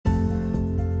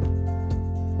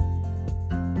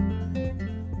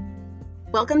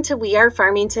Welcome to We Are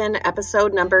Farmington,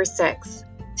 episode number 6.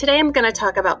 Today I'm going to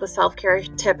talk about the self-care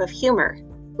tip of humor.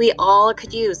 We all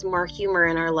could use more humor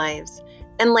in our lives.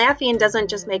 And laughing doesn't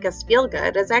just make us feel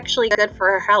good, it's actually good for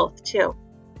our health too.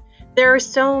 There are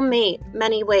so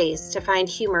many ways to find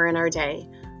humor in our day,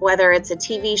 whether it's a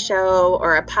TV show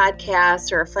or a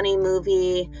podcast or a funny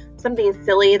movie, something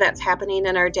silly that's happening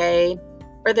in our day,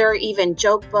 or there are even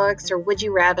joke books or would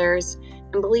you rathers.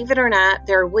 And believe it or not,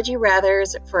 there are would you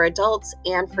rathers for adults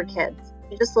and for kids.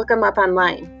 You just look them up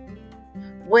online.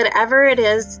 Whatever it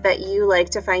is that you like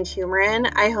to find humor in,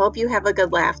 I hope you have a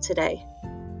good laugh today.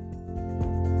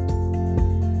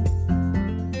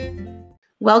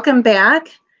 Welcome back.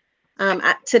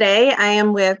 Today I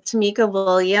am with Tamika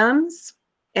Williams,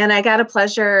 and I got a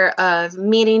pleasure of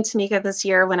meeting Tamika this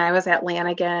year when I was at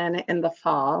Lanigan in the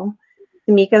fall.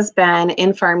 Tamika's been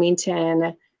in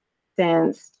Farmington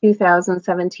since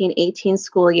 2017-18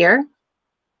 school year.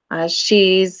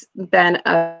 She's been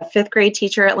a 5th grade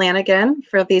teacher at Lanigan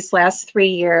for these last 3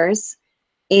 years.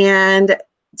 And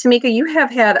Tamika, you have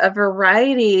had a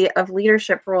variety of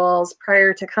leadership roles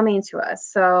prior to coming to us.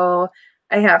 So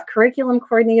I have curriculum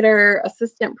coordinator,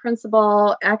 assistant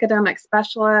principal, academic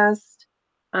specialist,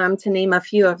 to name a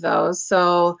few of those.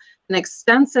 So an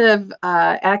extensive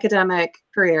academic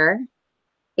career.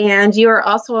 And you are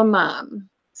also a mom.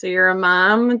 So you're a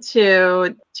mom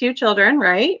to 2 children,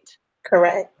 right?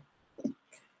 Correct.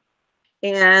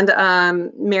 And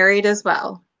married as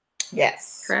well.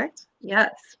 Yes. Correct? Yes.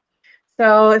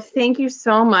 So thank you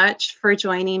so much for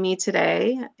joining me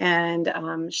today and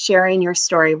sharing your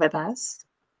story with us.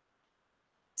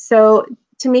 So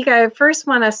Tamika, I first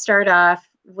want to start off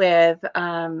with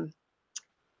when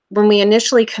we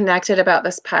initially connected about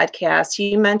this podcast,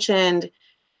 you mentioned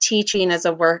teaching as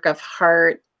a work of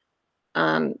heart,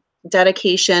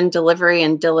 dedication, delivery,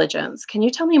 and diligence. Can you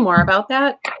tell me more about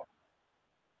that?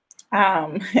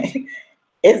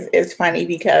 It's funny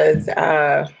because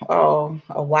a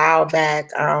while back,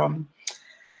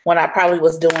 when I probably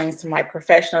was doing some like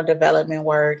professional development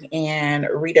work, and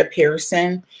Rita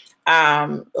Pearson,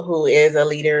 who is a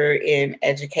leader in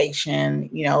education,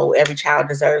 every child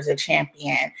deserves a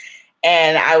champion.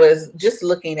 And I was just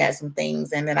looking at some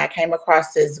things, and then I came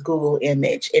across this Google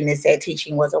image, and it said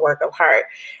teaching was a work of heart.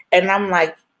 And I'm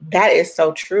like, that is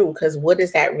so true, because what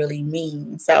does that really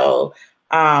mean? So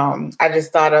I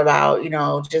just thought about,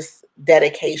 just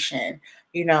dedication.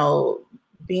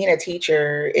 Being a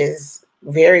teacher is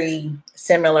very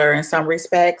similar in some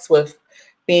respects with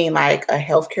being like a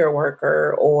healthcare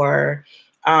worker or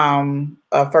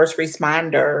a first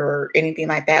responder or anything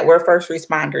like that. We're first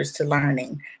responders to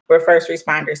learning. We're first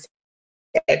responders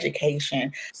to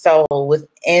education. So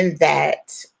within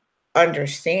that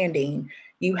understanding,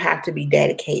 you have to be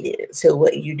dedicated to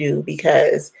what you do,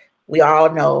 because we all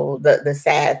know the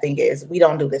sad thing is we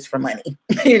don't do this for money,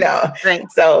 Right.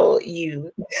 So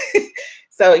you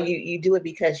do it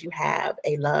because you have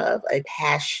a love, a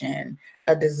passion,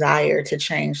 a desire to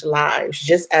change lives,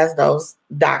 just as those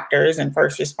doctors and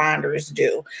first responders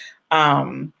do.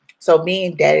 So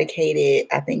being dedicated,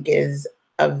 I think, is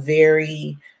a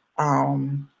very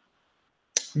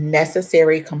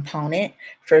necessary component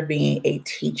for being a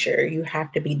teacher. You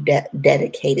have to be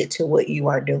dedicated to what you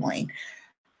are doing.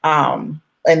 And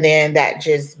then that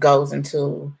just goes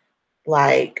into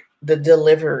like the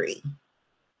delivery,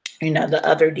 the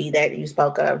other D that you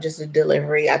spoke of, just the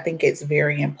delivery. I think it's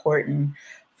very important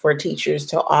for teachers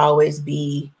to always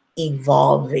be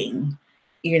evolving,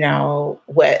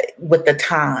 with the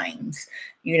times,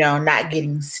 not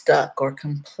getting stuck or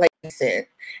complacent.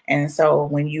 And so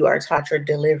when you are taught your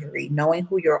delivery, knowing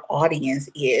who your audience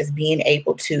is, being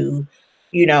able to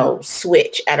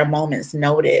switch at a moment's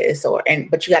notice,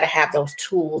 but you got to have those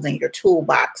tools in your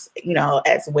toolbox,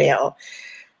 as well,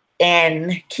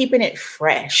 and keeping it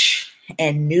fresh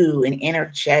and new and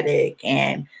energetic.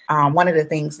 And one of the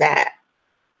things that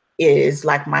is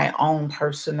like my own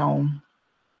personal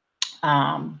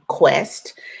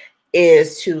quest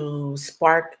is to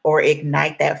spark or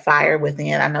ignite that fire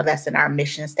within. I know that's in our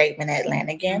mission statement at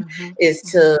Lanigan, is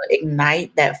to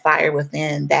ignite that fire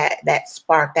within, that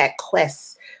spark, that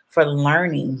quest for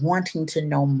learning, wanting to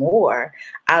know more.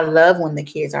 I love when the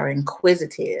kids are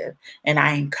inquisitive, and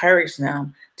I encourage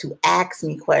them to ask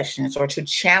me questions or to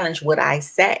challenge what I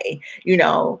say,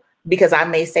 because I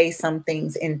may say some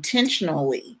things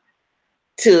intentionally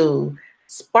to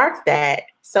spark that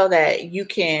so that you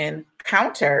can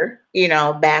counter,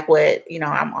 back what,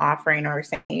 I'm offering or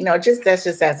saying, that's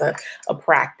just as a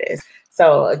practice.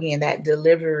 So again, that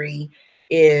delivery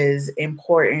is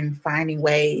important. Finding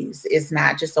ways. It's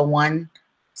not just a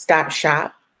one-stop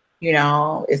shop. You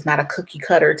know, it's not a cookie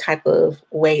cutter type of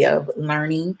way of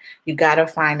learning. You got to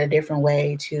find a different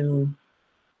way to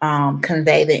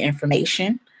convey the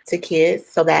information to kids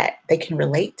so that they can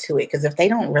relate to it. Because if they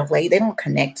don't relate, they don't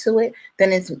connect to it,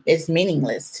 then it's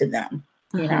meaningless to them,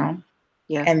 you know?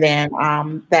 Yeah. And then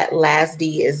that last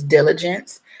D is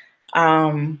diligence.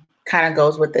 Kind of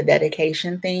goes with the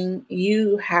dedication thing.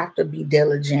 You have to be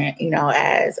diligent, you know,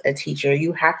 as a teacher.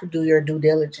 You have to do your due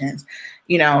diligence.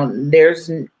 You know, there's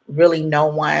really no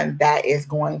one that is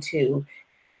going to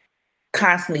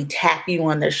constantly tap you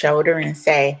on the shoulder and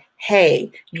say,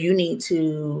 hey, you need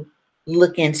to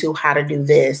look into how to do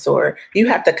this, or you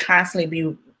have to constantly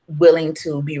be willing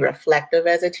to be reflective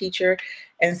as a teacher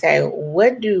and say,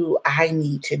 what do I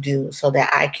need to do so that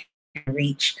I can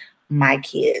reach my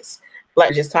kids?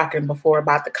 Like just talking before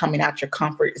about the coming out your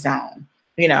comfort zone,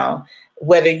 you know,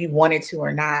 whether you wanted to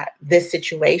or not, this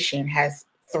situation has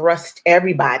thrust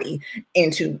everybody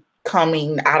into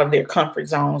coming out of their comfort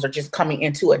zones or just coming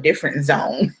into a different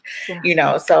zone, you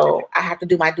know. So I have to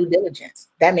do my due diligence.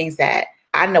 That means that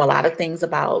I know a lot of things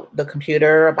about the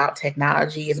computer, about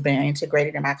technology. It's been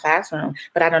integrated in my classroom,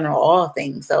 but I don't know all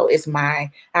things. So I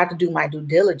have to do my due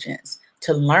diligence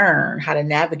to learn how to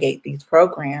navigate these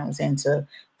programs and to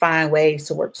find ways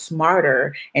to work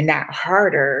smarter and not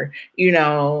harder, you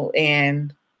know,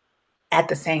 and at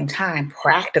the same time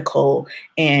practical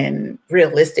and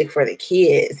realistic for the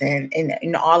kids. And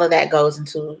you know, all of that goes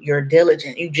into your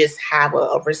diligence. You just have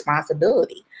a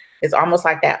responsibility. It's almost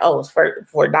like that, oh,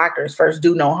 for doctors, first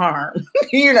do no harm,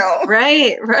 you know?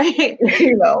 Right.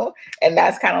 You know, and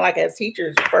that's kind of like as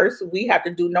teachers, first we have to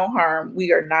do no harm.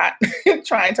 We are not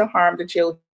trying to harm the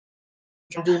children.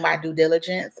 Do my due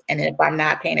diligence. And if I'm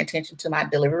not paying attention to my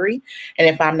delivery, and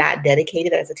if I'm not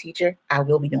dedicated as a teacher, I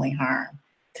will be doing harm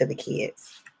to the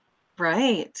kids.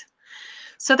 Right.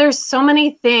 So there's so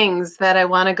many things that I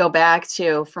want to go back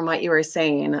to from what you were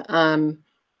saying,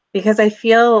 because I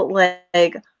feel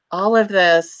like all of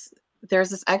this,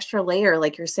 there's this extra layer,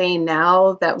 like you're saying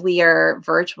now that we are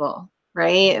virtual,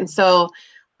 right? And so,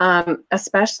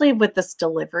 especially with this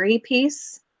delivery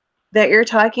piece that you're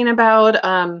talking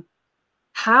about,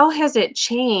 how has it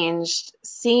changed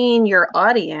seeing your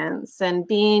audience and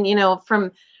being, you know, from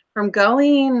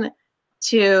going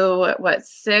to what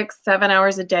 6-7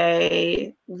 hours a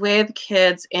day with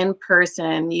kids in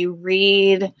person? You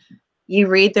read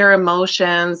their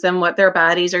emotions and what their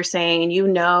bodies are saying. You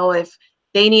know, if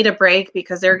they need a break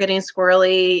because they're getting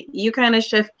squirrely, you kind of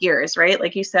shift gears, right?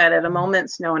 Like you said, at a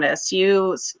moment's notice,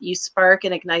 you spark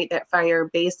and ignite that fire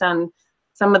based on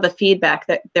some of the feedback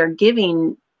that they're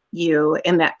giving you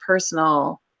in that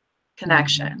personal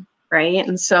connection, right?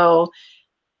 And so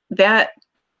that,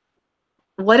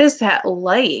 what is that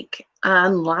like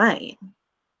online?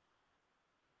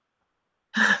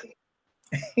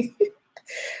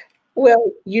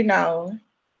 Well, you know,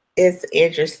 it's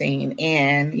interesting,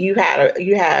 and you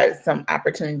had some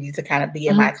opportunity to kind of be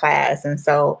in my class, and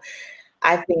so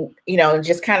I think, you know,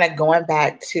 just kind of going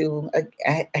back to,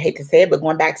 I hate to say it, but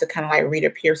going back to kind of like Rita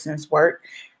Pearson's work,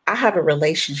 I have a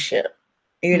relationship,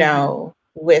 you know,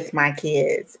 with my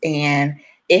kids, and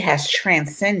it has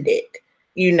transcended,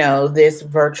 you know, this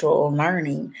virtual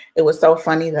learning. It was so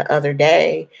funny the other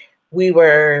day. We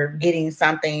were getting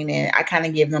something, and I kind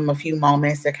of give them a few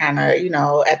moments to kind of, you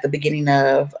know, at the beginning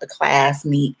of a class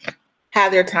meet,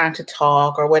 have their time to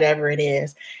talk or whatever it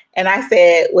is. And I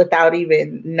said, without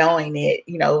even knowing it,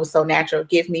 you know, it was so natural,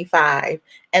 give me 5.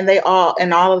 And all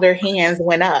of their hands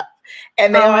went up,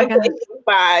 and they all gave me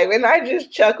 5. And I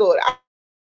just chuckled. I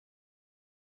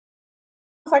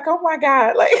was like, oh my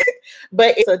God, like,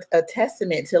 but it's a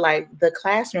testament to like the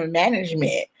classroom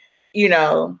management, you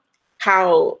know,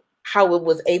 how it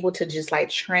was able to just like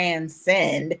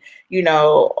transcend, you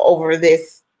know, over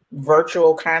this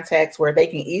virtual context where they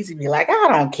can easily be like, I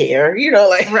don't care, you know,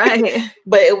 like, Right.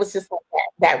 but it was just like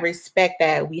that respect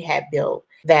that we had built,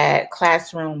 that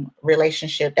classroom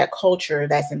relationship, that culture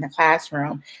that's in the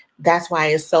classroom. That's why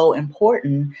it's so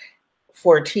important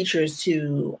for teachers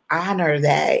to honor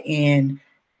that and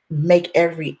make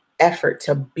every effort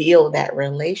to build that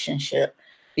relationship,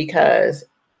 because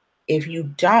if you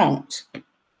don't,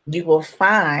 you will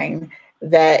find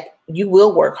that you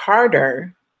will work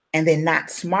harder and then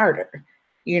not smarter.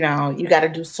 You know, you got to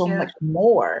do so much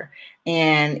more,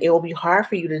 and it will be hard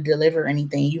for you to deliver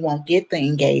anything. You won't get the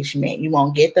engagement, you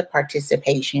won't get the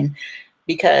participation,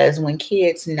 because when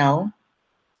kids know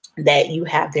that you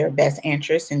have their best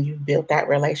interests and you've built that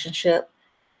relationship,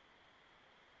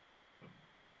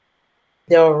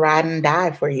 they'll ride and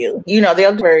die for you. You know,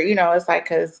 you know, it's like,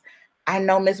 because I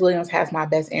know Miss Williams has my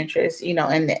best interest, you know,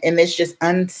 and it's just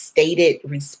unstated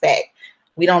respect.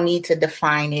 We don't need to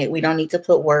define it. We don't need to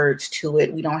put words to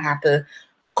it. We don't have to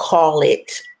call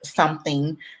it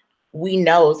something. We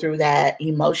know through that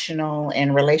emotional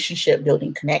and relationship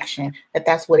building connection that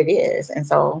that's what it is. And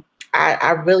so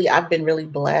I've been really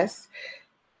blessed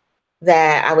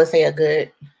that I would say a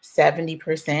good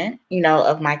 70%,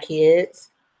 of my kids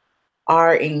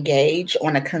are engaged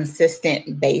on a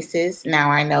consistent basis. Now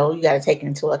I know you got to take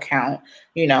into account,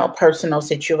 personal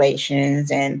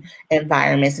situations and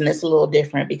environments. And it's a little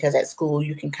different because at school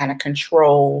you can kind of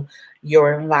control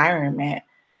your environment.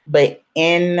 But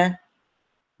in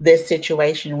this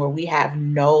situation where we have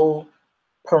no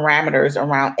parameters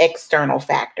around external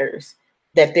factors,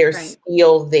 that they're Right.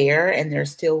 still there and they're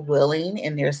still willing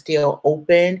and they're still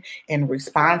open and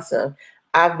responsive.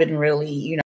 I've been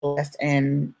really, blessed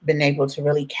and been able to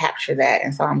really capture that.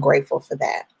 And so I'm grateful for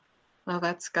that. Well,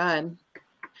 that's good.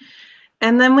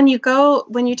 And then when you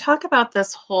talk about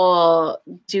this whole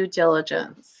due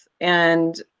diligence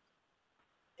and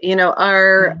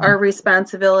our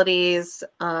responsibilities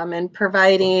and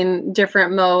providing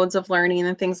different modes of learning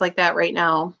and things like that right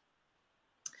now,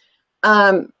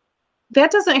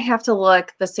 that doesn't have to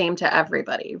look the same to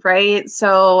everybody, right?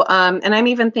 So, and I'm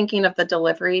even thinking of the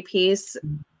delivery piece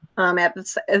at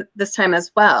this time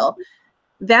as well.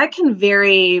 That can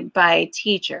vary by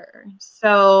teacher.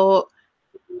 So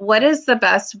what is the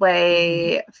best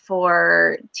way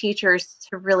for teachers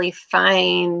to really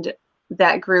find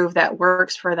that groove that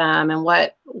works for them and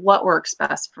what works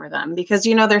best for them? Because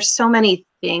there's so many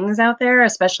things out there,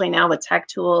 especially now with tech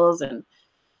tools, and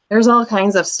there's all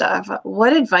kinds of stuff.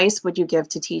 What advice would you give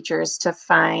to teachers to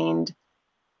find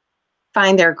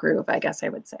their groove, I guess I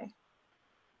would say?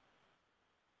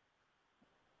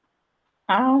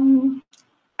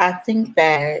 I think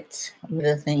that one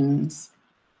of the things,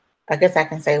 I guess I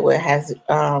can say what has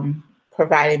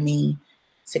provided me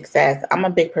success, I'm a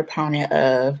big proponent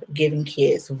of giving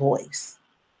kids voice.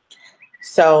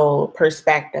 So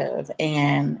perspective.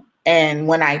 And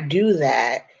when I do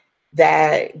that,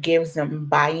 that gives them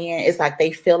buy-in. It's like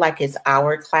they feel like it's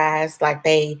our class, like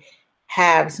they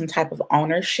have some type of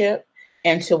ownership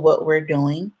into what we're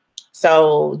doing.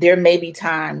 So there may be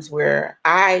times where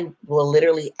I will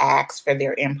literally ask for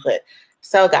their input.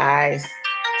 So guys,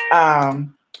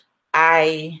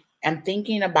 I am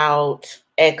thinking about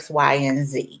X, Y, and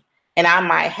Z. And I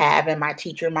might have in my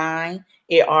teacher mind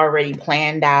it already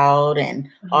planned out and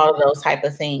all of those type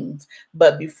of things.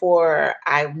 But before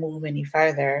I move any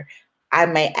further, I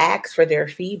may ask for their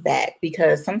feedback,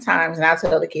 because sometimes, and I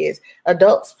tell the kids,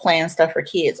 adults plan stuff for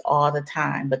kids all the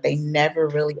time, but they never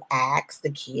really ask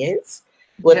the kids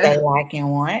what they like and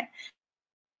want.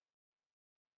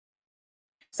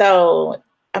 So,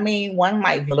 I mean, one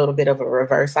might be a little bit of a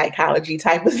reverse psychology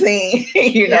type of thing,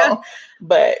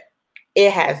 but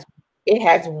it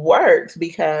has worked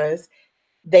because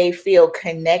they feel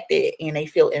connected and they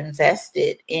feel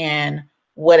invested in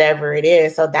whatever it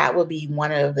is. So that would be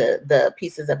one of the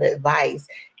pieces of advice,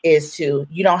 is you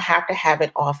don't have to have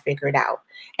it all figured out.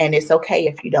 And it's okay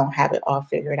if you don't have it all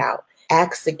figured out.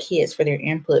 Ask the kids for their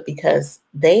input, because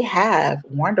they have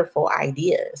wonderful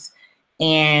ideas.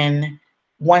 And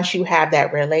once you have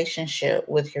that relationship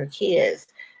with your kids,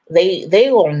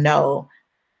 they will know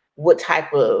what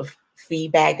type of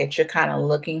feedback that you're kind of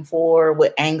looking for,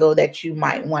 what angle that you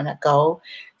might want to go.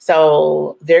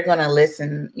 So they're going to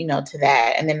listen, to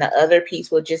that. And then the other piece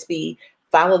will just be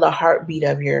follow the heartbeat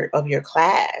of your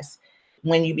class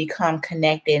when you become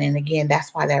connected. And again,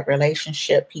 that's why that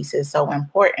relationship piece is so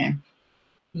important.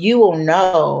 You will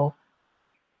know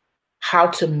how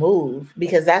to move,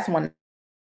 because that's one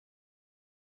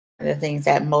of the things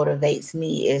that motivates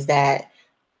me, is that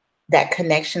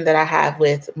connection that I have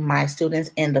with my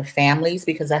students and the families,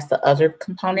 because that's the other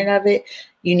component of it.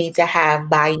 You need to have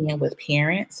buy-in with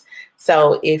parents.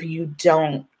 So if you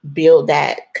don't build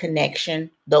that connection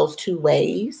those two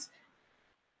ways,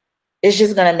 it's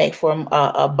just going to make for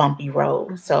a bumpy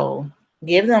road. So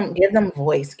give them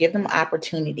voice, give them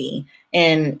opportunity.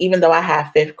 And even though I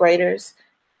have fifth graders,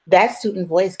 that student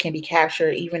voice can be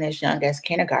captured even as young as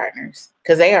kindergartners,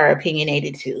 because they are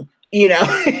opinionated too. Yeah.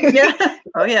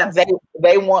 Oh yeah.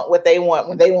 They want what they want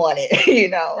when they want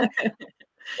it,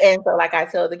 And so, like I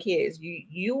tell the kids,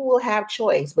 you will have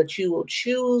choice, but you will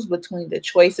choose between the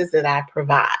choices that I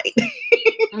provide.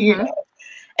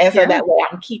 And so that way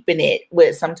I'm keeping it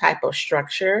with some type of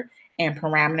structure and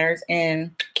parameters.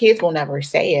 And kids will never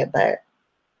say it, but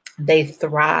they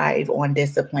thrive on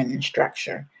discipline and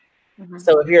structure.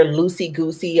 So if you're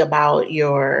loosey-goosey about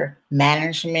your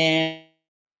management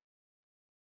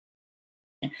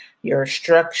your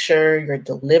structure, your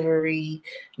delivery,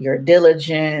 your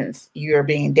diligence, you're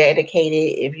being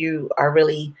dedicated. If you are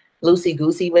really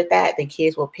loosey-goosey with that, the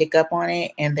kids will pick up on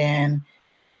it, and then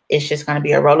it's just going to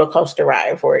be a roller coaster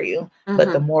ride for you.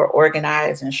 But the more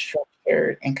organized and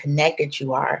structured and connected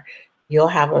you are, you'll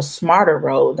have a smarter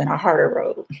road than a harder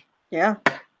road. Yeah.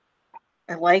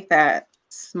 I like that.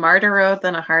 Smarter road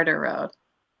than a harder road.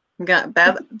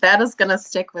 That is going to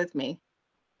stick with me.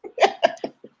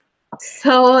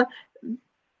 So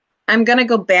I'm going to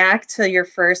go back to your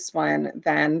first one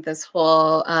then, this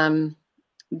whole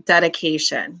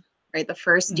dedication, right? The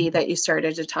first D that you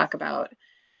started to talk about.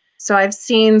 So I've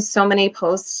seen so many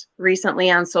posts recently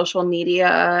on social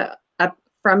media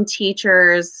from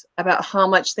teachers about how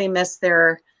much they miss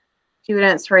their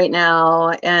students right now.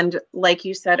 And like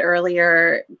you said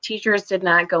earlier, teachers did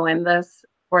not go in this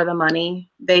for the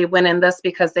money. They went in this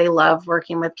because they love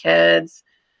working with kids,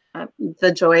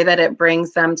 the joy that it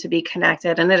brings them to be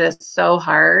connected. And it is so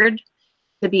hard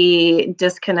to be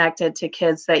disconnected to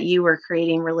kids that you were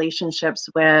creating relationships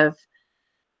with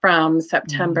from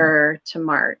September to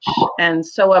March, and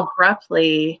so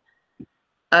abruptly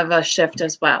of a shift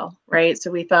as well, right?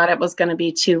 So we thought it was going to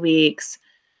be 2 weeks,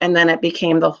 and then it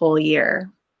became the whole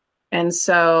year. And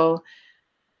so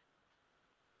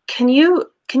can you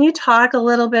talk a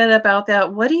little bit about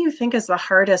that? What do you think is the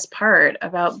hardest part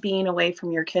about being away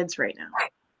from your kids right now?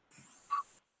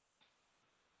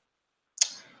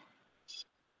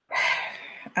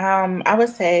 I would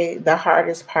say the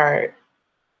hardest part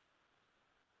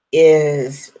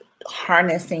is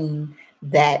harnessing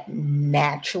that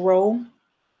natural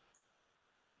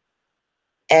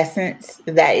essence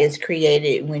that is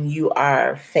created when you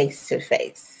are face to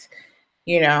face.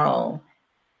 You know,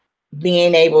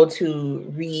 being able to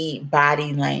read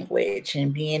body language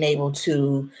and being able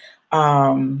to,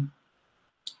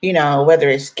 whether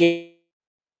it's give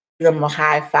them a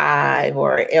high five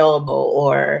or elbow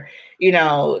or,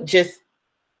 just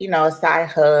a side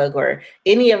hug or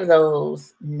any of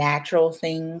those natural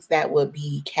things that would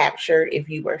be captured if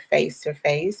you were face to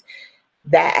face.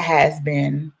 That has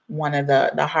been one of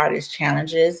the hardest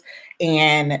challenges,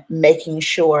 and making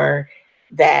sure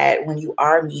that when you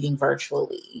are meeting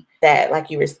virtually, that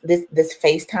like you were, this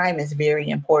FaceTime is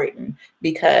very important,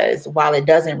 because while it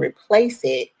doesn't replace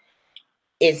it,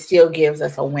 it still gives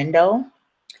us a window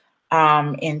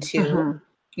into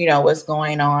what's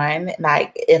going on.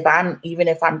 Like if I'm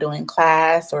doing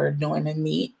class or doing a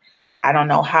meet, I don't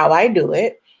know how I do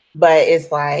it, but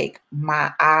it's like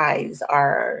my eyes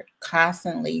are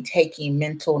constantly taking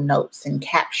mental notes and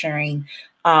capturing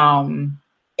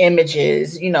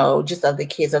images, just of the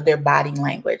kids, of their body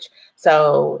language.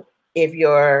 So if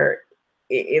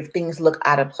things look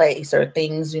out of place, or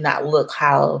things do not look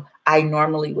how I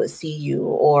normally would see you,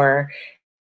 or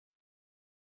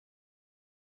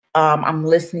I'm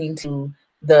listening to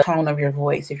the tone of your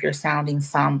voice, if you're sounding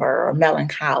somber or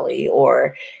melancholy,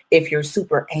 or if you're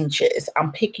super anxious,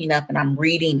 I'm picking up and I'm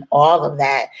reading all of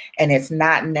that. And it's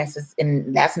not necessary,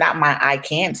 and that's not my I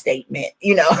can statement,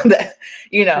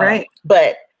 Right.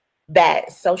 But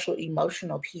that social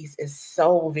emotional piece is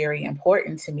so very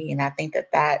important to me. And I think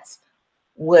that that's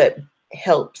what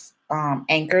helps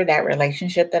anchor that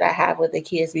relationship that I have with the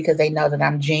kids, because they know that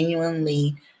I'm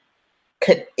genuinely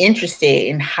interested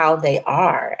in how they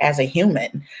are as a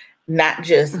human, not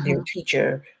just their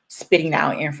teacher spitting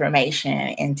out information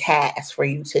and tasks for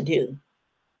you to do.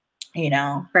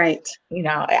 Right.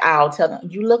 I'll tell them,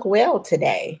 you look well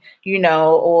today,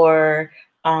 or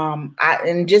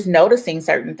and just noticing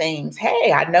certain things.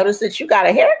 Hey, I noticed that you got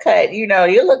a haircut, you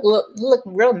look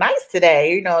real nice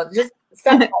today, just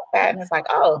stuff like that. And it's like,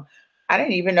 oh, I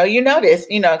didn't even know you noticed,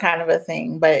 kind of a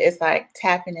thing. But it's like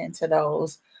tapping into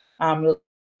those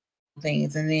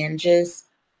things, and then just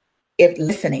if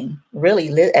listening, really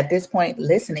at this point,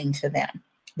 listening to them.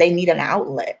 They need an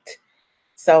outlet.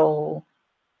 So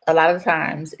a lot of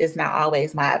times it's not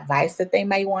always my advice that they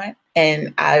may want,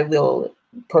 and I will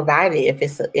provide it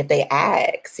if they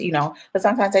ask, but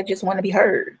sometimes they just want to be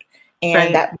heard, and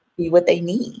Right. that would be what they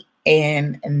need,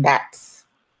 and that's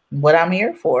what I'm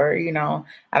here for. I don't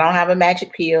have a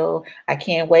magic pill. I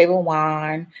can't wave a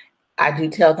wand. I do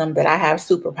tell them that I have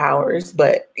superpowers,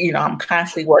 but I'm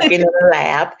constantly working in the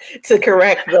lab to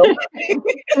correct them.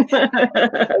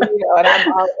 And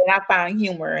I find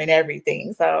humor in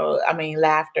everything. So, I mean,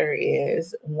 laughter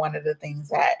is one of the things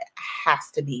that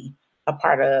has to be a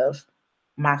part of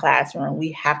my classroom.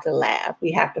 We have to laugh.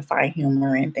 We have to find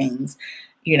humor in things.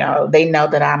 They know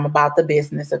that I'm about the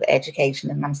business of education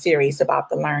and I'm serious about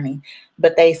the learning,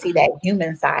 but they see that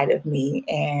human side of me,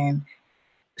 and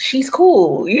she's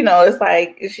cool. It's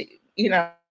like,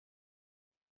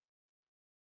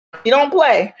 You don't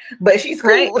play, but she's cool,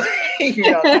 Right.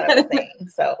 kind of a thing.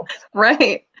 So,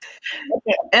 Right.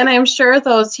 And I'm sure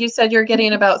those, you said you're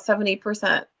getting about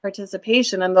 70%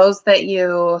 participation, and those that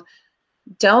you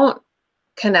don't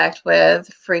connect with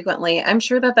frequently, I'm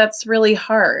sure that that's really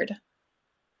hard.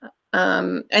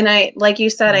 And I, like you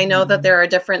said, I know that there are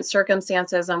different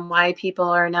circumstances on why people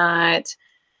are not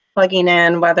plugging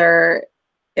in, whether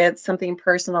it's something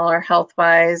personal or health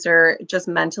wise or just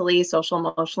mentally, social,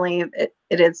 emotionally, it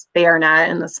is, they are not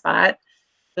in the spot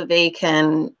so they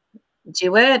can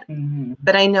do it.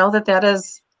 But I know that that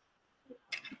is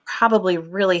probably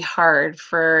really hard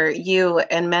for you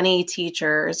and many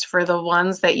teachers, for the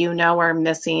ones that you know are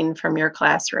missing from your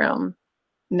classroom,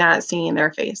 not seeing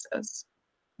their faces.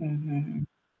 mm-hmm.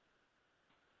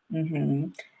 Mm-hmm.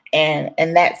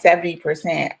 And that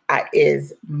 70%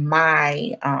 is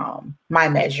my my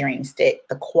measuring stick,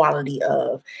 the quality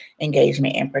of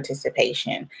engagement and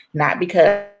participation, not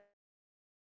because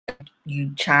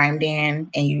you chimed in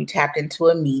and you tapped into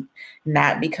a meet,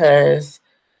 not because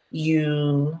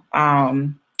you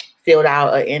filled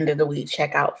out an end of the week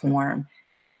checkout form.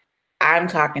 I'm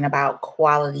talking about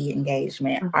quality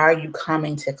engagement. Are you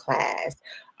coming to class?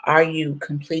 Are you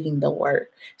completing the work?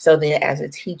 So that as a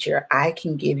teacher, I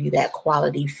can give you that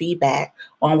quality feedback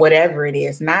on whatever it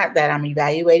is. Not that I'm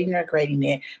evaluating or grading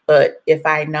it, but if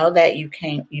I know that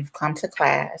you've come to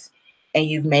class and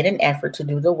you've made an effort to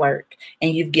do the work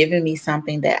and you've given me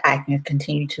something that I can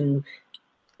continue to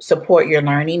support your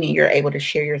learning and you're able to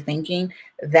share your thinking,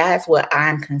 that's what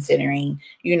I'm considering,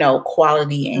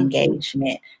 quality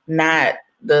engagement, not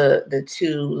the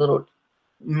two little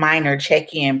minor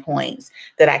check-in points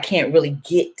that I can't really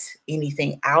get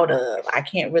anything out of. I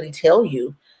can't really tell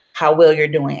you how well you're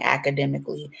doing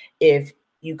academically if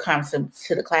you come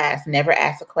to the class, never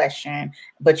ask a question,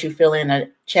 but you fill in a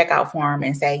checkout form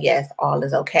and say, yes, all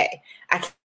is okay. I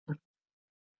can't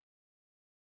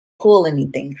pull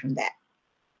anything from that,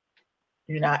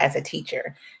 as a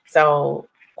teacher. So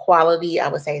quality, I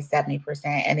would say 70%.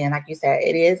 And then, like you said,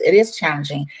 it is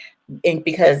challenging. And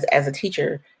because as a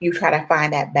teacher, you try to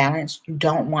find that balance. You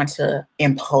don't want to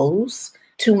impose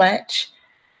too much,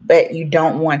 but you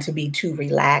don't want to be too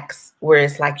relaxed where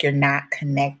it's like you're not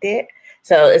connected.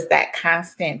 So it's that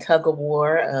constant tug of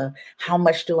war of how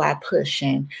much do I push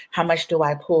and how much do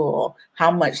I pull? How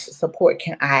much support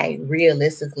can I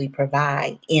realistically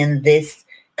provide in this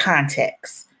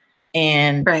context?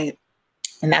 And Right.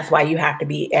 and that's why you have to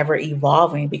be ever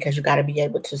evolving, because you got to be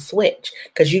able to switch,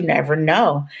 because you never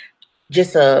know.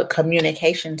 Just a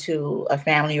communication to a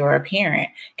family or a parent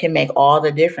can make all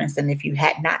the difference than if you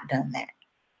had not done that.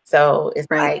 So it's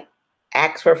Right. like,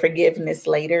 ask for forgiveness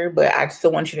later, but I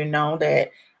still want you to know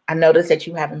that I noticed that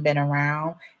you haven't been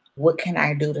around. What can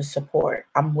I do to support?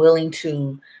 I'm willing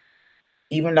to,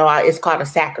 even though it's called a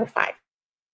sacrifice.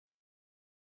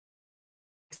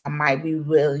 I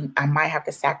might have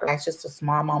to sacrifice just a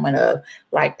small moment of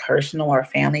like personal or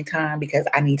family time because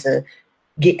I need to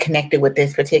get connected with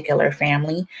this particular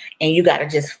family. And you got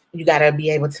to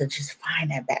be able to just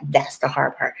find that's the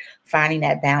hard part, finding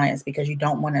that balance, because you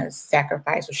don't want to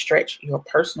sacrifice or stretch your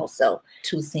personal self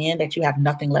too thin that you have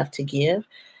nothing left to give.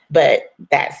 But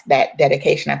that's that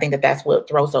dedication. I think that's what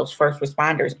throws those first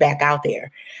responders back out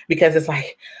there, because it's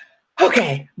like,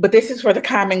 okay, but this is for the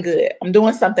common good. I'm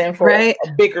doing something for Right.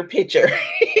 a bigger picture,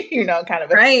 kind of.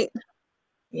 Right.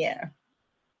 Yeah.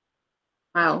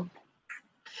 Wow.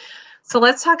 So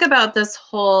let's talk about this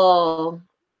whole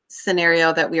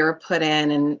scenario that we were put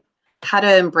in and how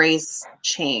to embrace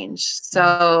change.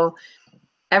 So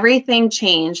everything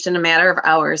changed in a matter of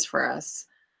hours for us,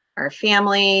 our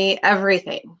family,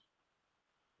 everything.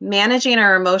 Managing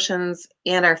our emotions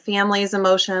and our family's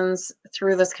emotions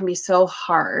through this can be so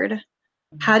hard.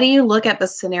 How do you look at the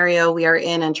scenario we are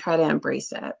in and try to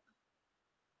embrace it?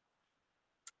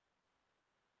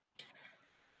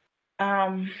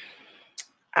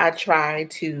 I try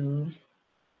to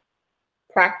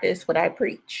practice what I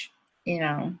preach,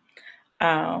 with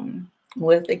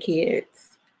the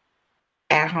kids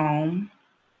at home,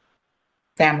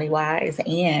 family wise,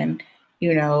 and,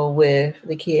 with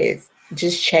the kids,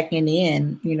 just checking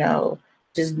in,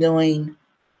 just doing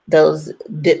those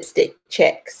dipstick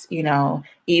checks,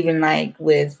 even like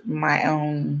with my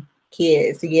own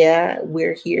kids. Yeah,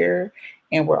 we're here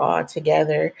and we're all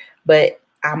together, but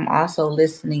I'm also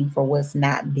listening for what's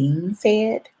not being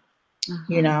said,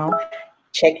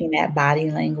 checking that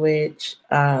body language,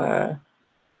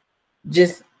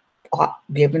 just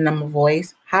giving them a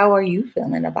voice. How are you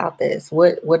feeling about this?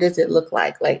 What does it look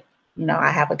like? Like, I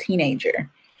have a teenager,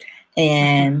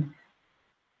 and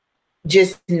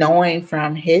just knowing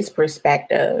from his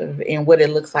perspective and what it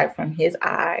looks like from his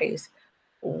eyes,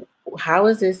 how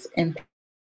is this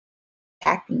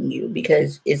impacting you?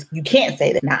 Because you can't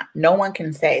say that not. No one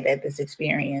can say that this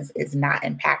experience is not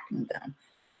impacting them.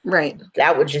 Right.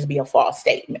 That would just be a false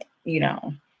statement, you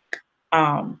know.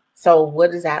 So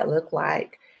what does that look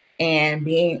like? And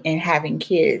having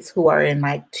kids who are in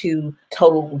like two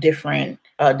total different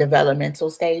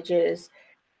developmental stages,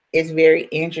 is very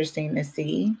interesting to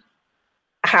see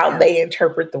how they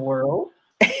interpret the world.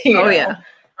 you Oh know? yeah.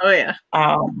 Oh yeah.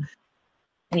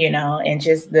 You know, and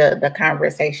just the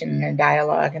conversation and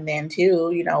dialogue. And then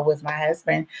too, you know, with my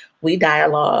husband, we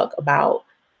dialogue about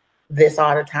this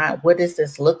all the time. What does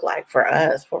this look like for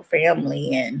us, for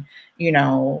family, and, you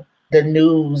know, the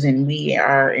news, and we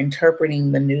are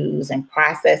interpreting the news and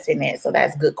processing it. So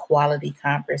that's good quality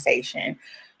conversation.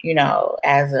 You know,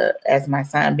 as my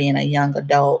son being a young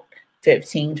adult,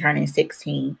 15 turning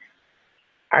 16,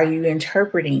 are you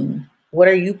interpreting? What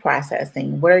are you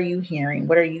processing? What are you hearing?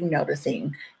 What are you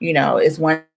noticing? You know, it's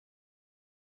one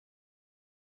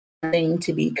thing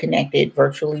to be connected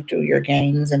virtually through your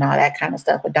games and all that kind of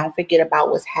stuff, but don't forget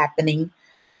about what's happening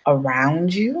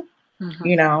around you,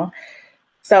 you know?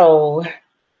 So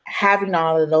having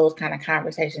all of those kind of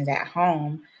conversations at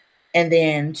home, and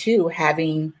then too,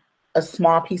 having a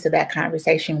small piece of that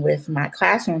conversation with my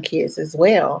classroom kids as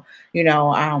well. You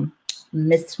know,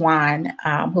 Miss Swan,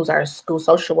 who's our school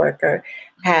social worker,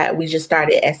 we just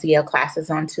started SEL classes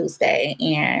on Tuesday,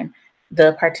 and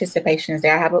the participation is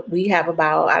there. We have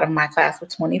about, out of my class of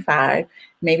 25,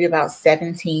 maybe about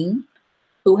 17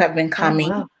 who have been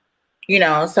coming. Oh, wow. You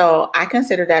know, so I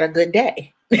consider that a good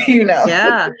day. you know,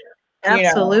 yeah,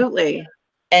 absolutely. You know,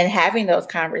 and having those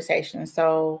conversations.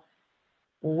 So,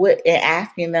 and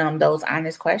asking them those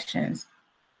honest questions.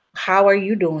 How are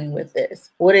you doing with this?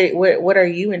 What are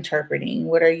you interpreting?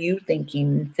 What are you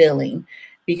thinking, feeling?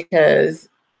 Because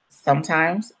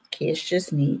sometimes kids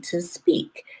just need to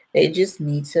speak. They just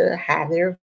need to have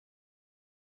their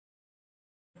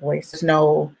voice. There's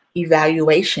no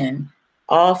evaluation.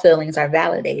 All feelings are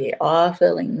validated. All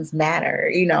feelings matter,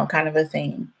 you know, kind of a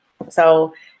thing.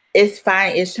 So it's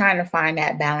fine. It's trying to find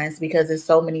that balance, because there's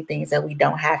so many things that we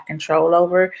don't have control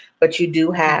over, but you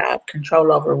do have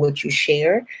control over what you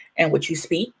share and what you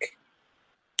speak,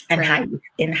 and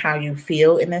how you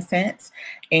feel, in a sense.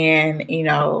 And, you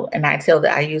know, and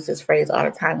I use this phrase all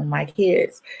the time with my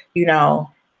kids, you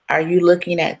know, are you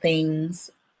looking at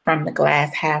things from the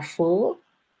glass half full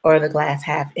or the glass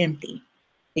half empty?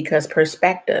 Because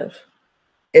perspective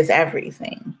is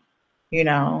everything, you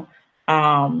know.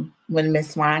 When Miss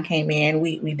Swan came in,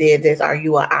 we did this, are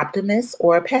you an optimist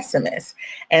or a pessimist?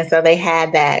 And so they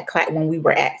had that when we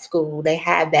were at school, they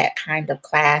had that kind of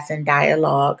class and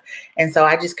dialogue. And so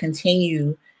I just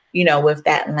continue, you know, with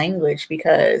that language,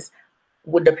 because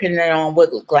depending on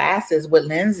what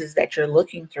lenses that you're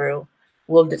looking through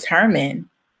will determine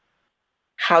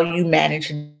how you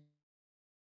manage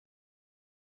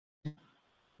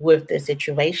with the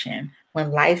situation.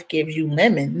 When life gives you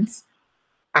lemons,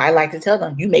 I like to tell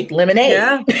them, you make lemonade.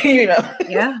 Yeah. you know,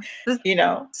 yeah, you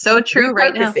know, so true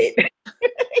right now. It.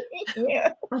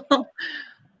 yeah.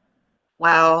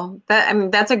 Wow,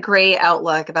 that's a great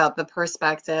outlook about the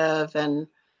perspective, and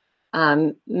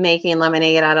making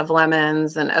lemonade out of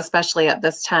lemons, and especially at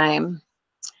this time.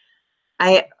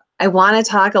 I want to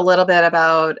talk a little bit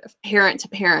about parent to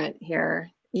parent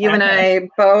here. You and I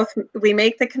both, we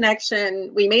made the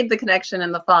connection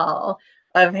in the fall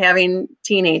of having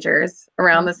teenagers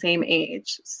around the same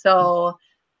age. So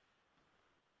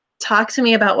talk to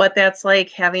me about what that's like,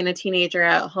 having a teenager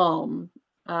at home.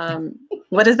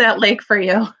 What is that like for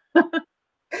you?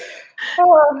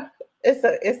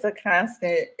 It's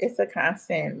a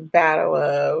constant battle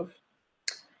of.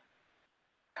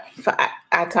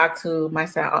 I talk to my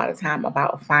son all the time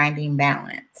about finding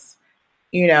balance.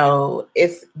 You know,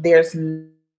 there's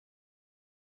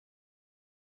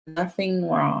nothing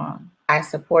wrong. I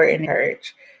support and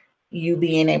encourage you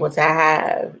being able to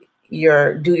have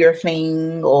do your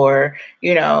thing, or,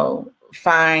 you know,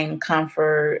 find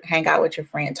comfort, hang out with your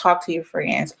friends, talk to your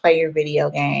friends, play your video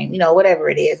game, you know, whatever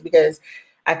it is, because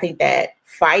I think that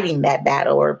fighting that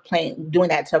battle or doing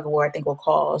that tug of war, I think, will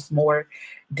cause more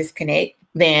disconnect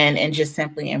and just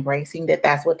simply embracing that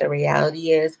that's what the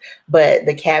reality is. But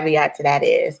the caveat to that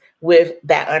is, with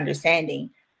that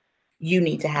understanding, you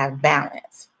need to have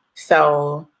balance.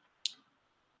 So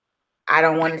I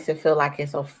don't want it to feel like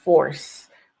it's a forced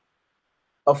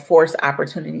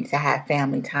opportunity to have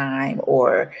family time,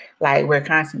 or like we're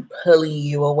constantly pulling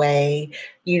you away,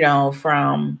 you know,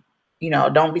 from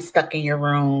don't be stuck in your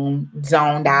room,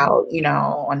 zoned out,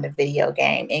 on the video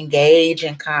game. Engage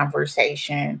in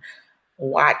conversation.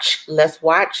 Let's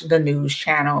watch the news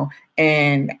channel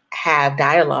and have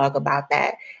dialogue about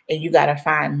that. And you got to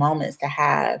find moments to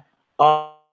have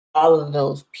all of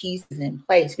those pieces in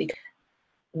place, because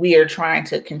we are trying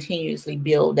to continuously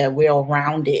build that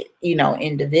well-rounded,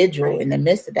 individual in the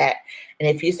midst of that. And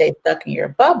if you stay stuck in your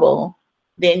bubble,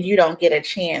 then you don't get a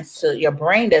chance to, your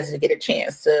brain doesn't get a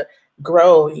chance to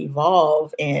grow,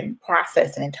 evolve, and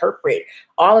process and interpret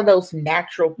all of those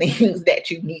natural things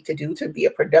that you need to do to be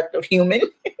a productive human.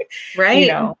 Right.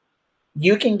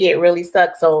 You can get really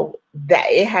stuck. So that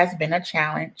it has been a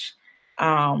challenge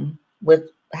with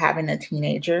having a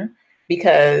teenager,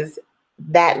 because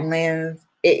that lens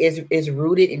is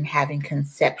rooted in having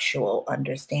conceptual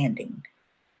understanding.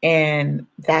 And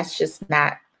that's just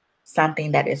not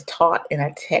something that is taught in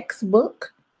a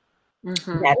textbook.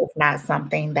 Mm-hmm. That is not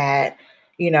something that,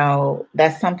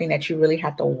 that's something that you really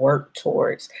have to work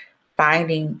towards,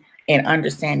 finding and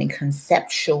understanding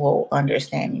conceptual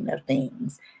understanding of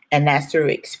things. And that's through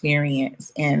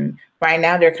experience. And right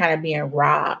now they're kind of being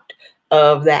robbed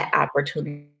of that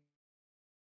opportunity.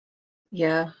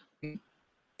 Yeah.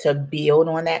 To build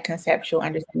on that conceptual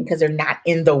understanding, because they're not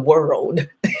in the world,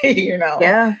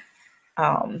 Yeah.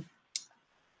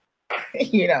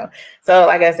 So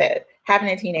like I said, having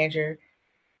a teenager,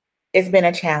 it's been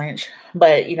a challenge,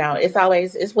 but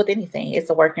it's with anything,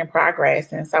 it's a work in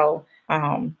progress. And so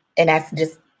and that's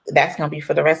going to be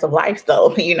for the rest of life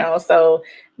though. So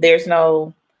there's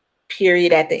no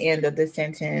period at the end of the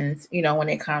sentence, when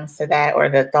it comes to that, or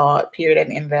the thought period at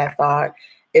the end of that thought.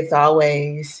 It's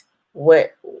always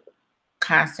what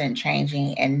constant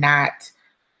changing, and not,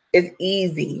 it's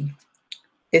easy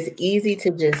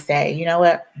to just say, you know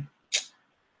what,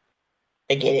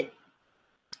 I get it.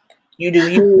 You do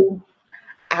you,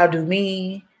 I'll do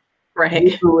me, Right.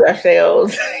 we do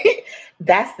ourselves.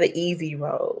 That's the easy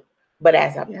road. But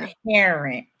as a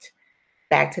parent,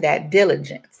 back to that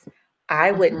diligence,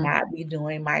 I would not be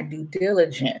doing my due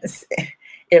diligence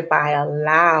if I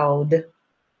allowed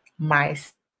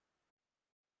myself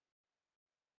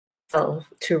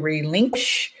to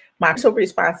relinquish my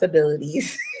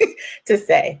responsibilities to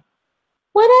say,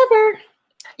 whatever,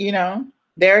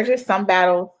 there are just some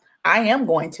battles I am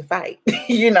going to fight,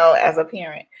 as a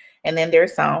parent. And then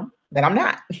there's some that I'm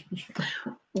not.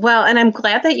 Well, and I'm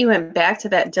glad that you went back to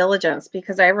that diligence,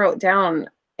 because I wrote down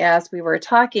as we were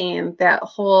talking that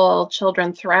whole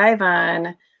children thrive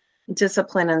on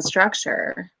discipline and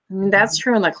structure. I mean, that's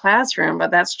true in the classroom,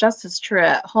 but that's just as true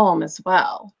at home as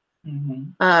well.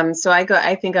 So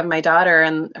I think of my daughter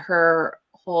and her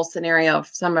whole scenario of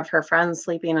some of her friends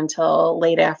sleeping until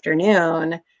late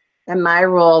afternoon, and my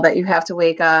rule that you have to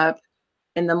wake up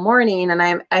in the morning, and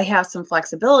I have some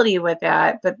flexibility with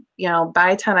that, but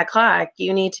by 10 o'clock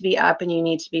you need to be up and you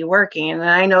need to be working. And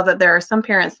I know that there are some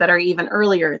parents that are even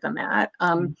earlier than that.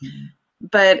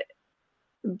 But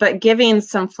giving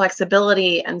some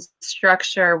flexibility and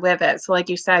structure with it. So like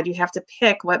you said, you have to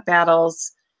pick what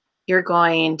battles you're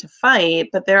going to fight,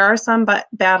 but there are some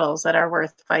battles that are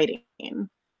worth fighting,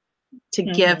 to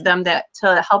give them that,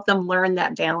 to help them learn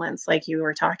that balance like you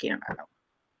were talking about.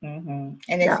 And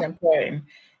it's important,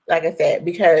 like I said,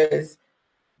 because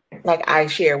like I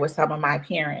share with some of my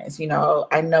parents,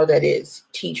 I know that it's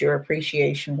Teacher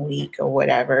Appreciation Week or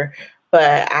whatever,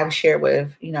 but I've shared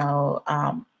with,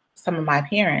 some of my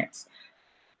parents.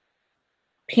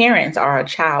 Parents are a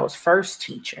child's first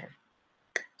teacher.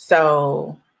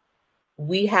 So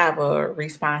we have a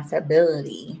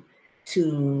responsibility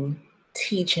to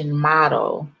teach and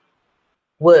model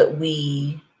what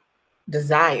we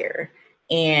desire,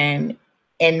 and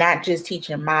not just teach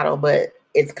and model, but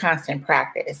it's constant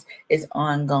practice, it's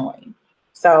ongoing.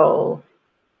 So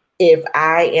if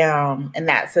I am, and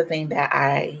that's the thing that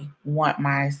I want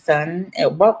my son,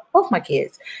 both my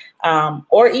kids,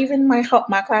 or even my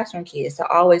classroom kids, to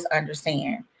always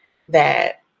understand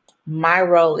that my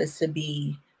role is to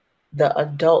be the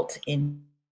adult in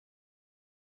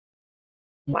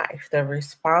life, the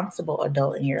responsible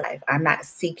adult in your life. I'm not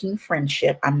seeking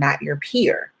friendship. I'm not your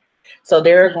peer. So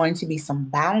there are going to be some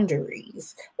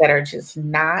boundaries that are just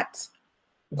not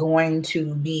going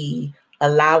to be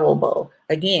allowable.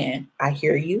 Again, I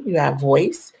hear you. You have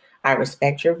voice. I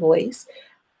respect your voice.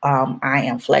 I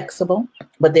am flexible,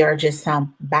 but there are just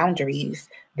some boundaries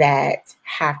that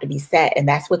have to be set, and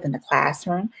that's within the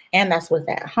classroom, and that's what's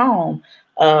at home,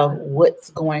 of what's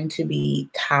going to be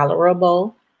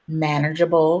tolerable,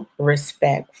 manageable,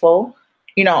 respectful,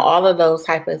 all of those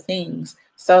type of things,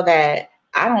 so that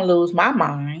I don't lose my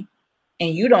mind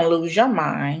and you don't lose your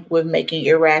mind with making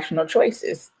irrational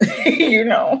choices. you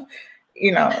know,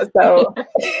 so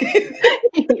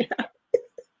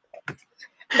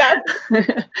that's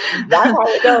how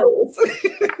it goes.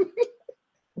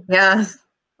 Yes.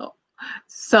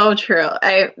 So true.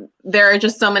 There are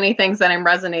just so many things that I'm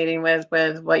resonating with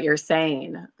what you're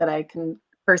saying that I can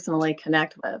personally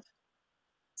connect with.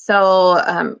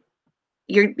 So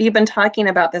you've been talking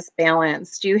about this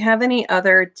balance. Do you have any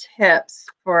other tips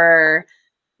for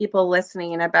people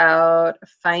listening about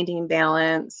finding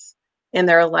balance in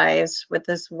their lives with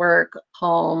this work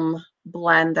home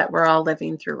blend that we're all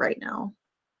living through right now?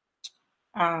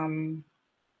 I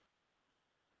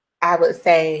would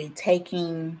say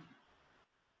taking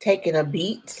a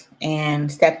beat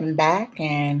and stepping back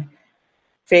and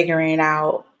figuring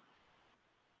out,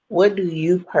 what do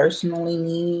you personally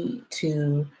need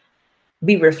to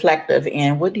be reflective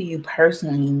in? What do you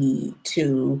personally need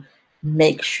to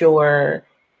make sure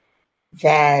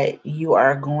that you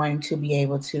are going to be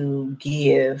able to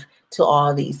give to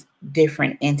all these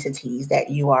different entities that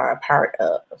you are a part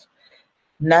of?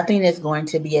 Nothing is going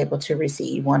to be able to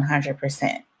receive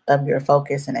 100% of your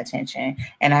focus and attention.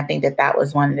 And I think that that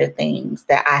was one of the things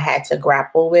that I had to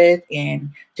grapple with and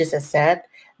just accept,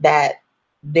 that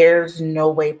there's no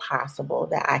way possible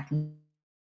that I can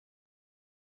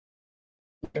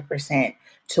 100%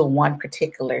 to one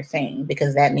particular thing,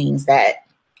 because that means that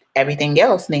everything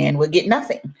else then would get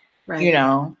nothing, Right.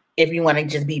 if you want to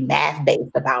just be math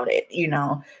based about it,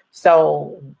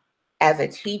 So as a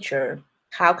teacher,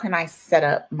 how can I set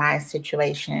up my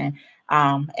situation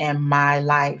and my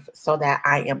life so that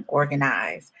I am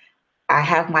organized? I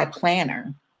have my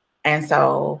planner. And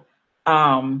so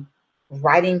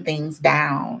writing things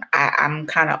down, I'm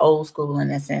kind of old school in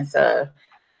the sense of,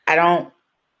 I don't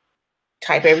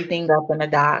type everything up in a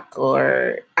doc,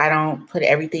 or I don't put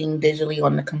everything digitally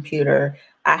on the computer.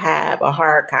 I have a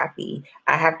hard copy.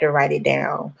 I have to write it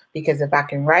down, because if I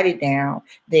can write it down,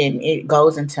 then it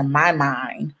goes into my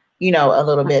mind, a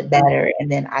little bit better.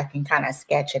 And then I can kind of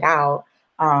sketch it out,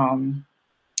 and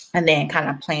then kind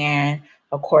of plan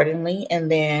accordingly, and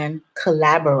then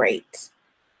collaborate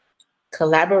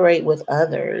with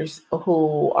others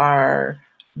who are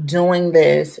doing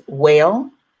this well,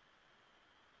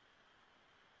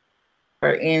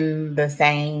 or in the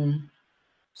same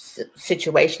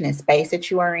situation and space that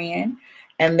you are in,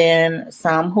 and then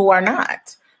some who are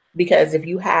not. Because if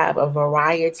you have a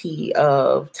variety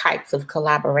of types of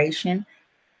collaboration,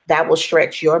 that will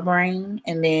stretch your brain,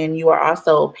 and then you are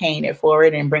also paying it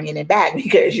forward and bringing it back,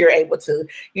 because you're able to,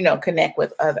 connect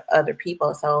with other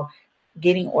people. So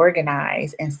getting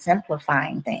organized and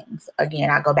simplifying things. Again,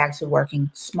 I go back to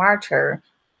working smarter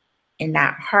and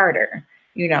not harder.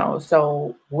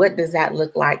 So what does that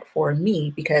look like for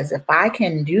me? Because if I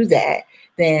can do that,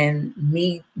 then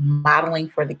me modeling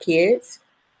for the kids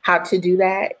how to do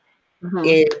that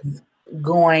is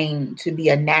going to be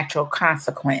a natural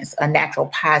consequence, a natural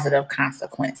positive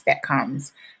consequence that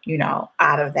comes,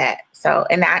 out of that. So,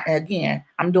 and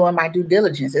I'm doing my due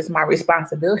diligence. It's my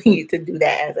responsibility to do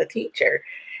that as a teacher.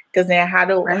 Because then how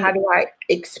do I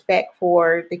expect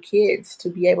for the kids to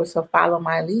be able to follow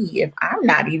my lead if I'm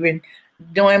not even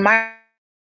doing my,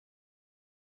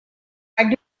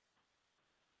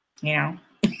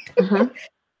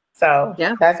 So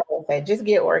Yeah. that's what I say. Just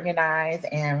get organized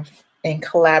and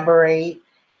collaborate.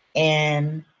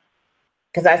 And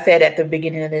because I said at the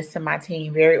beginning of this to my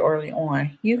team very early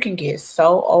on, you can get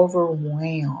so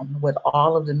overwhelmed with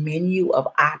all of the menu of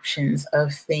options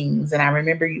of things. And I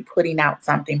remember you putting out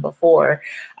something before.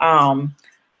 Don't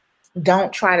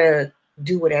try to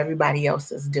do what everybody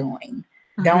else is doing.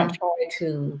 Don't try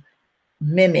to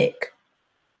mimic,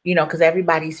 because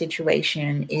everybody's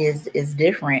situation is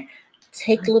different.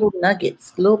 Take little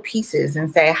nuggets, little pieces,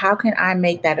 and say, how can I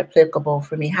make that applicable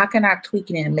for me? How can I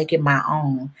tweak it and make it my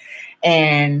own?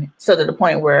 And so to the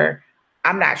point where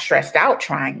I'm not stressed out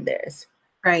trying this.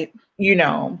 Right.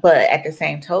 But at the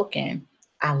same token,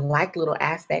 I like little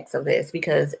aspects of this,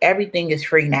 because everything is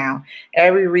free now.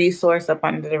 Every resource up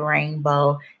under the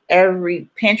rainbow, every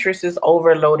Pinterest is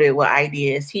overloaded with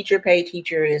ideas. Teacher Pay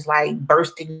Teacher is like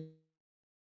bursting.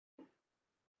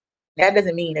 That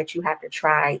doesn't mean that you have to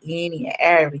try any and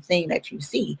everything that you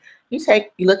see. You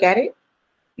look at it,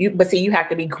 but you have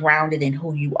to be grounded in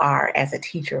who you are as a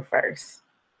teacher first.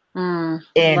 Love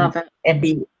it.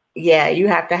 And you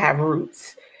have to have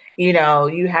roots.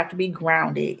 You have to be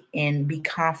grounded and be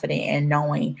confident in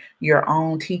knowing your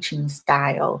own teaching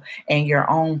style and your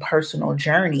own personal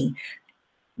journey.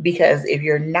 Because if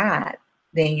you're not,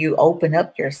 then you open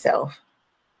up yourself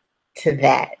to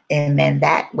that. And then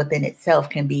that within itself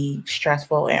can be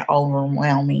stressful and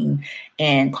overwhelming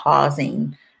and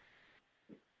causing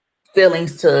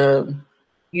feelings to,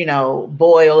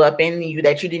 boil up in you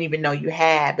that you didn't even know you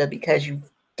had, but because you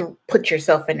put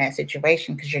yourself in that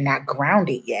situation because you're not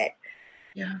grounded yet.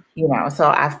 Yeah.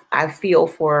 So I feel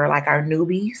for like our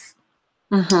newbies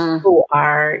Mm-hmm. who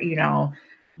are,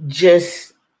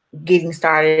 just getting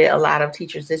started. A lot of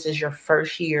teachers, this is your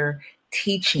first year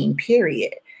teaching,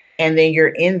 period. And then you're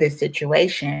in this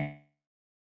situation.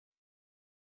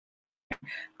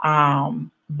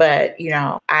 But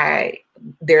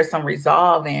there's some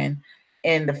resolve in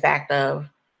the fact of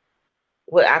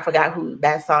what I forgot who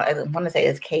that song. I want to say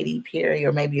it's Katy Perry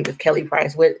or maybe it was Kelly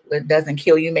Price. What doesn't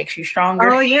kill you makes you stronger.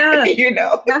 Oh yeah.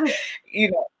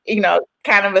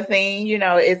 Kind of a thing.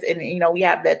 It's and we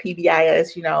have that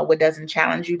PBIS. What doesn't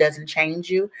challenge you doesn't change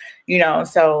you.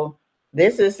 So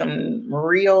this is some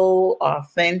real,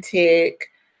 authentic.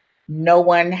 No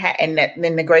one and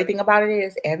then the great thing about it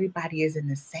is everybody is in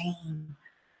the same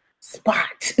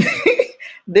spot.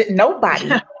 That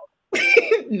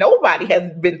nobody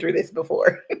has been through this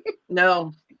before.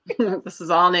 No, this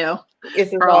is all new.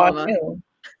 This is all new,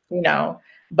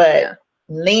 but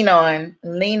lean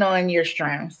on your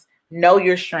strengths, know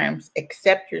your strengths,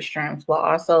 accept your strengths, while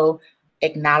also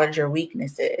acknowledge your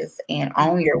weaknesses and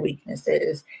own your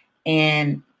weaknesses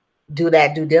and do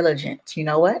that due diligence. You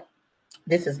know what?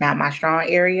 This is not my strong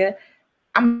area.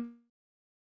 I'm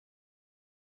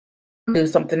do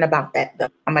something about that though.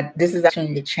 This is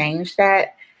actually to change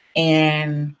that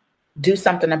and do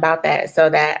something about that so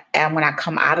that when I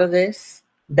come out of this,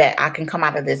 that I can come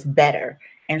out of this better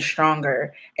and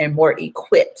stronger and more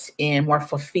equipped and more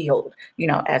fulfilled,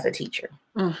 as a teacher.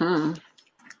 Mm-hmm.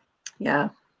 Yeah.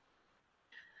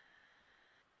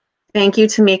 Thank you,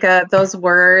 Tamika. Those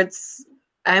words,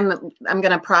 I'm going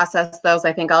to process those,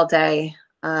 I think, all day.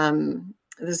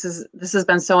 This has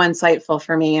been so insightful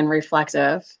for me and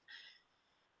reflective.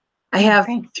 I have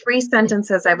 3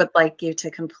 sentences I would like you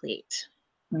to complete.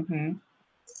 Mm-hmm.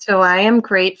 So I am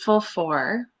grateful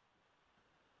for.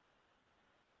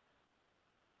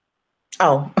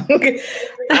 Oh,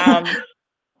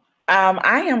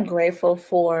 I am grateful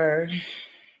for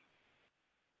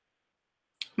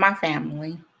my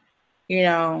family.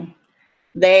 I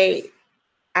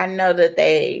know that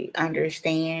they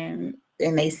understand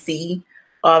and they see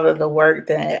all of the work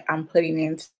that I'm putting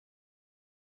into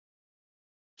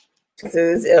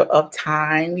of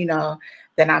time,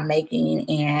 that I'm making.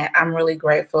 And I'm really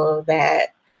grateful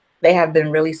that they have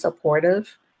been really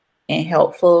supportive and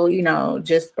helpful,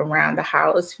 just around the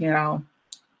house.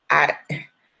 I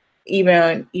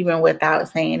even without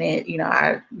saying it,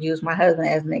 I use my husband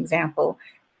as an example.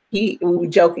 We were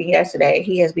joking yesterday,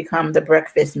 he has become the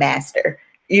breakfast master,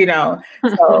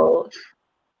 so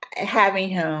having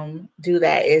him do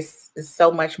that is so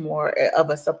much more of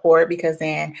a support, because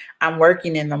then I'm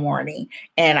working in the morning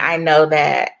and I know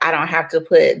that I don't have to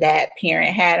put that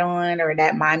parent hat on or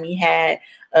that mommy hat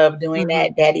of doing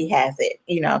that. Daddy has it,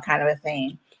 kind of a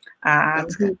thing.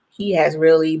 He has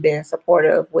really been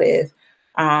supportive with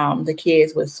the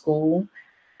kids with school.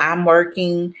 I'm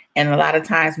working, and a lot of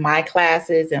times my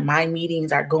classes and my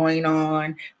meetings are going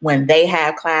on when they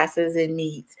have classes and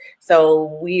meets. So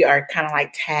we are kind of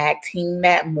like tag team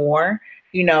that more,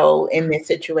 in this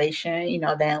situation,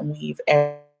 than we've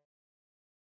ever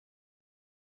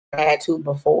had to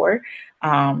before.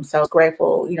 So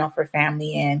grateful, for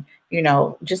family and,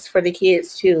 just for the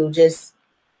kids too, just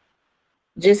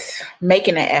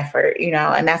making an effort,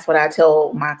 and that's what I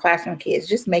tell my classroom kids,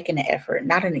 just making an effort,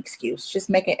 not an excuse, just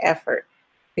make an effort.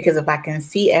 Because if I can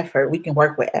see effort, we can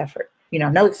work with effort.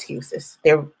 No excuses.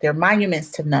 They're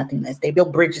monuments to nothingness. They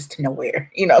build bridges to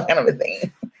nowhere, kind of a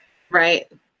thing. Right.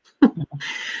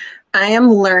 I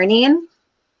am learning.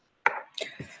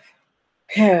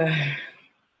 I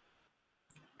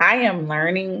am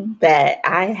learning that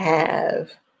I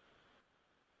have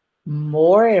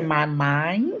more in my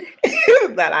mind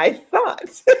than I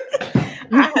thought.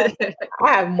 I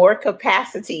have more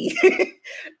capacity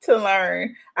to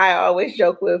learn. I always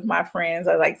joke with my friends.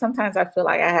 I like, sometimes I feel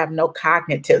like I have no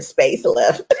cognitive space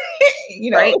left,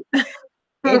 Right.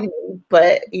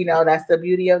 But that's the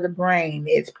beauty of the brain.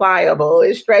 It's pliable,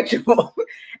 it's stretchable.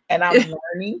 And I'm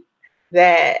learning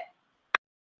that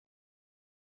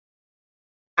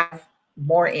I have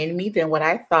more in me than what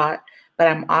I thought, but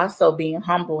I'm also being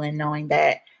humble and knowing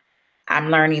that I'm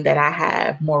learning that I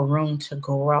have more room to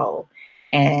grow.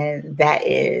 And that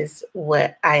is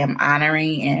what I am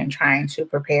honoring and trying to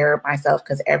prepare myself,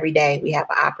 because every day we have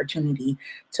an opportunity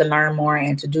to learn more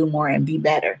and to do more and be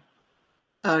better.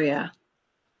 Oh yeah.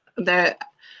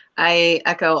 I I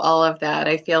echo all of that.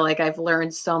 I feel like I've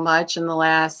learned so much in the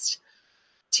last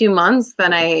 2 months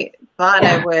than I thought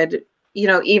I Yeah. would,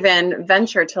 even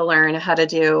venture to learn how to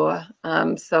do.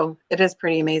 So it is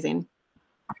pretty amazing.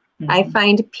 I Mhm.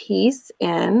 find peace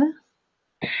in.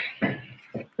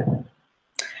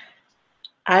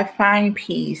 I find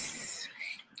peace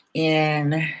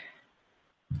in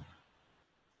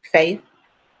faith,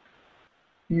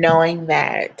 knowing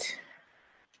that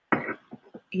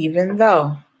even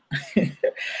though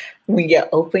when you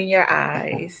open your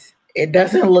eyes, it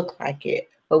doesn't look like it,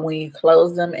 but when you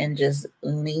close them and just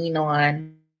lean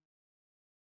on,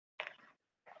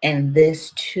 and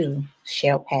this too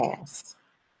shall pass.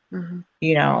 Mhm.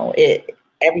 It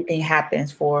everything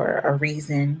happens for a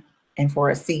reason and for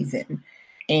a season.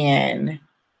 And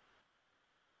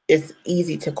it's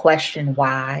easy to question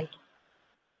why.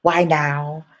 Why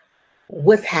now?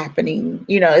 What's happening?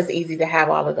 It's easy to have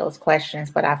all of those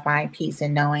questions, but I find peace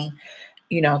in knowing,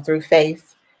 through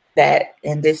faith that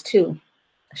and this too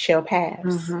shall pass.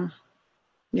 Mhm.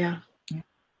 Yeah,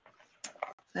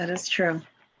 that is true.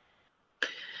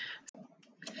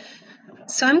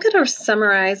 So I'm going to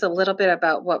summarize a little bit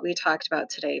about what we talked about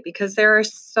today because there are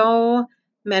so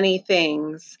many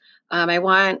things. I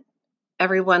want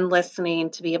everyone listening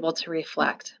to be able to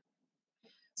reflect.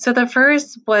 So the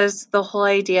first was the whole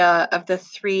idea of the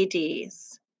 3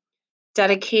 Ds: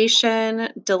 dedication,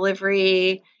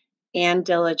 delivery, and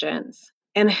diligence,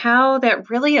 and how that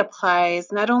really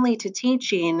applies not only to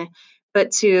teaching,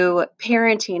 but to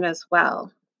parenting as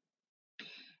well.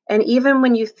 And even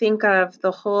when you think of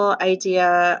the whole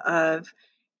idea of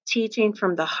teaching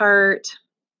from the heart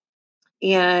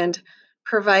and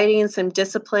providing some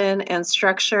discipline and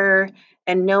structure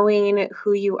and knowing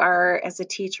who you are as a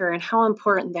teacher and how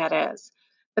important that is.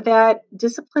 But that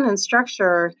discipline and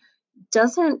structure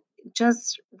doesn't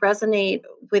just resonate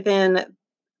within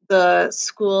the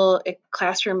school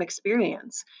classroom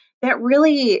experience. That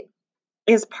really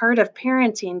is part of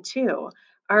parenting too.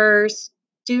 Our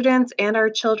students and our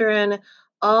children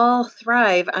all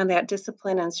thrive on that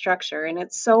discipline and structure. And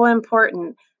it's so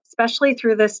important, especially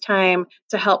through this time,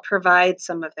 to help provide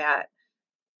some of that.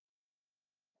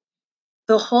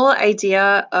 The whole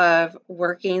idea of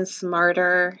working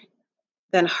smarter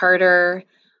than harder,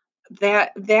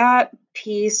 that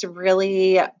piece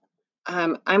really,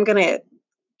 I'm going to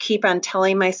keep on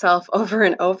telling myself over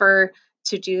and over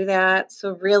to do that.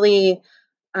 So really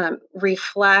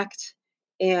reflect.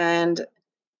 And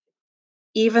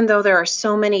even though there are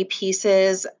so many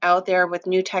pieces out there with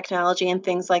new technology and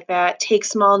things like that, take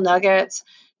small nuggets,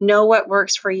 know what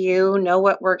works for you, know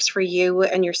what works for you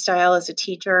and your style as a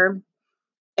teacher,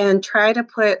 and try to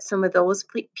put some of those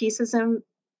pieces in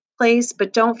place,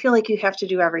 but don't feel like you have to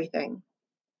do everything.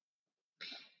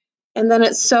 And then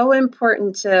it's so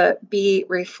important to be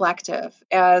reflective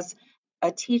as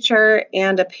a teacher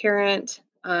and a parent,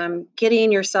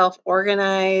 getting yourself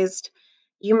organized.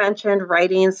 You mentioned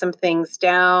writing some things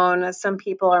down. Some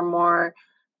people are more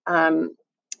um,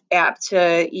 apt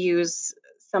to use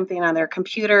something on their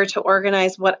computer to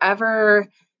organize whatever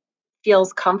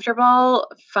feels comfortable.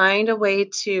 Find a way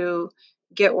to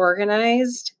get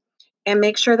organized and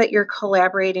make sure that you're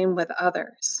collaborating with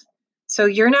others. So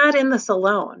you're not in this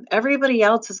alone. Everybody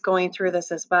else is going through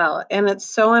this as well. And it's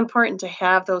so important to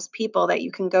have those people that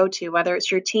you can go to, whether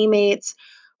it's your teammates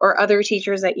or other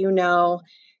teachers that you know.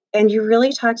 And you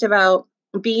really talked about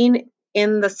being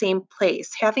in the same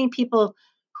place, having people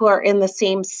who are in the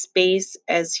same space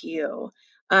as you,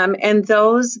 and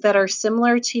those that are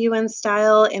similar to you in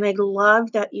style. And I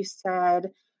love that you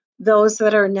said those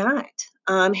that are not,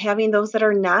 having those that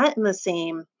are not in the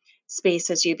same space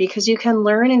as you, because you can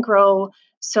learn and grow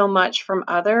so much from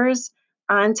others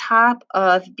on top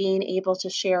of being able to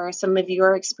share some of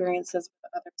your experiences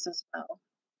with others as well.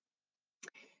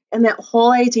 And that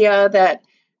whole idea that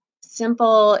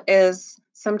simple is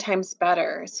sometimes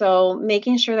better. So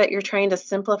making sure that you're trying to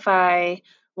simplify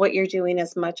what you're doing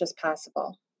as much as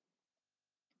possible.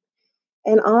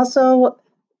 And also,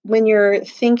 when you're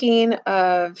thinking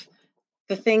of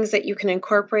the things that you can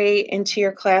incorporate into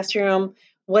your classroom,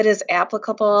 what is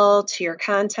applicable to your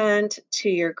content, to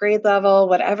your grade level,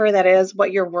 whatever that is,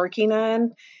 what you're working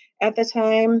on at the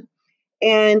time,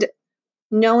 and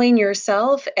knowing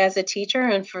yourself as a teacher.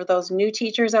 And for those new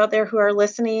teachers out there who are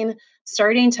listening,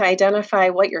 starting to identify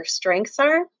what your strengths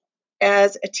are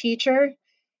as a teacher,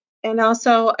 and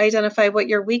also identify what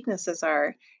your weaknesses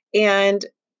are. And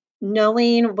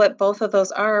knowing what both of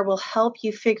those are will help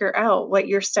you figure out what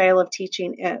your style of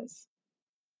teaching is.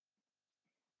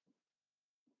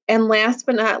 And last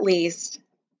but not least,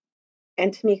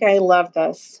 and Tamika, I love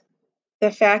this, the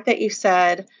fact that you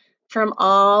said from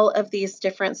all of these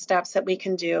different steps that we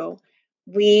can do,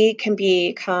 we can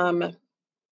become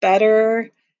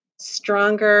better,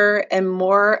 stronger, and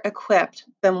more equipped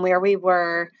than where we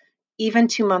were even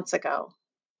 2 months ago.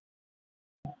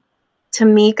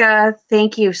 Tamika,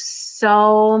 thank you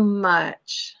so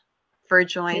much for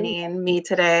joining me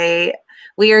today.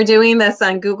 We are doing this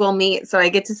on Google Meet, so I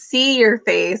get to see your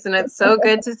face, and it's so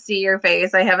good to see your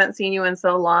face. I haven't seen you in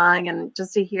so long, and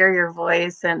just to hear your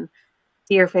voice and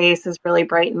see your face has really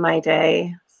brightened my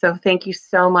day. So thank you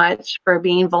so much for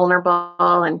being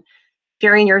vulnerable and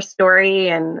sharing your story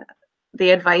and the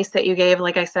advice that you gave.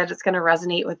 Like I said, it's going to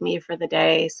resonate with me for the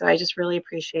day. So I just really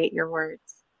appreciate your words.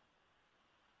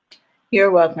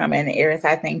 You're welcome. And Iris,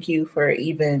 I thank you for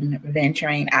even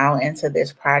venturing out into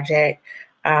this project.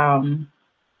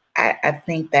 I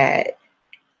think that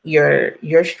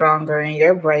you're stronger and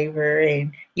you're braver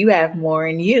and you have more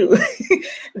in you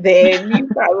than you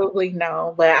probably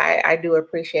know. But I do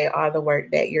appreciate all the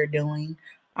work that you're doing,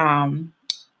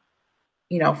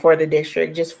 for the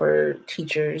district, just for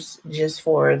teachers, just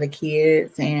for the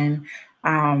kids. And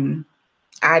and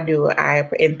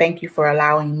thank you for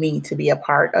allowing me to be a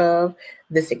part of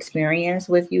this experience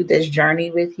with you, this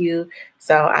journey with you.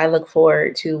 So I look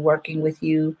forward to working with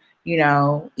you,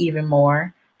 even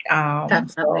more.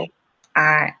 Definitely.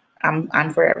 So I'm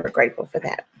forever grateful for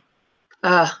that.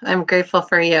 Oh, I'm grateful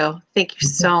for you. Thank you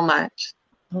so much.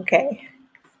 Okay.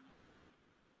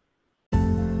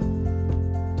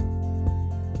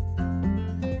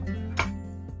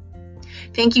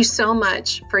 Thank you so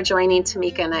much for joining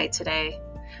Tamika and I today.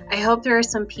 I hope there are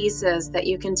some pieces that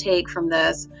you can take from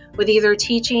this with either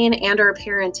teaching and or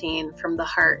parenting from the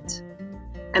heart.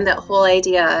 And that whole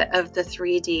idea of the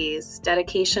 3 Ds,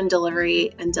 dedication,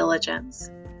 delivery, and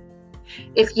diligence.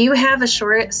 If you have a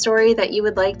short story that you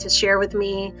would like to share with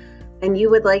me and you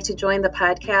would like to join the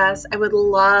podcast, I would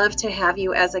love to have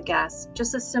you as a guest.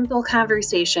 Just a simple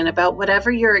conversation about whatever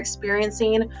you're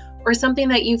experiencing or something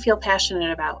that you feel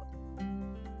passionate about.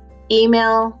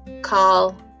 Email,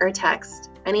 call, or text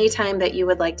anytime that you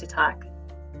would like to talk.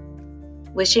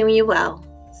 Wishing you well.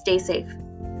 Stay safe.